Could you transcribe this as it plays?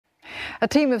A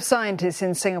team of scientists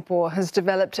in Singapore has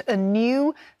developed a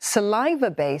new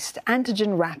saliva-based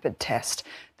antigen rapid test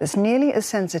that's nearly as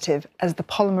sensitive as the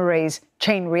Polymerase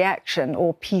Chain reaction,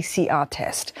 or PCR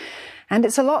test. And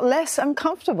it's a lot less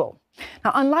uncomfortable.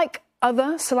 Now, unlike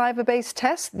other saliva-based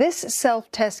tests, this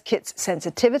self-test kit's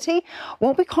sensitivity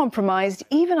won't be compromised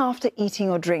even after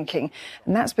eating or drinking.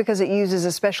 And that's because it uses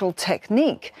a special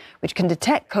technique which can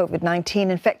detect COVID-19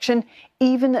 infection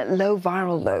even at low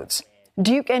viral loads.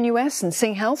 Duke NUS and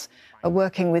SingHealth are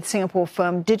working with Singapore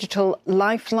firm Digital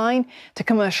Lifeline to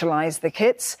commercialise the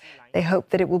kits. They hope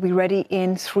that it will be ready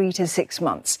in 3 to 6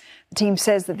 months. The team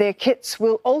says that their kits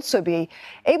will also be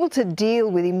able to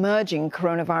deal with emerging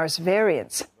coronavirus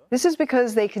variants. This is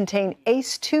because they contain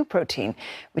ACE2 protein,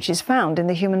 which is found in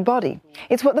the human body.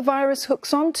 It's what the virus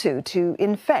hooks onto to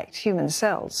infect human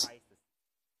cells.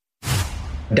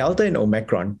 Delta and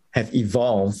Omicron have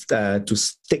evolved to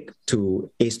stick to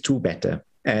ACE2 better,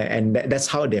 and that's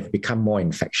how they've become more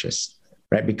infectious,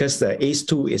 right? Because the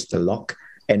ACE2 is the lock,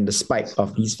 and the spike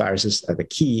of these viruses are the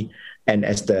key. And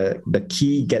as the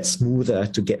key gets smoother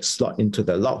to get slot into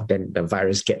the lock, then the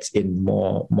virus gets in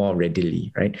more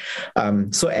readily, right?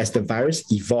 So as the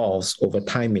virus evolves over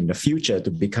time in the future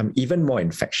to become even more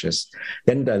infectious,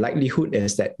 then the likelihood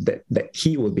is that that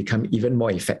key will become even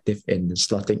more effective in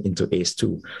slotting into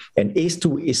ACE2. And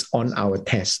ACE2 is on our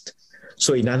test.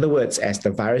 So in other words, as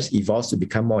the virus evolves to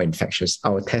become more infectious,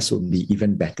 our test will be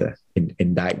even better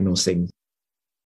in diagnosing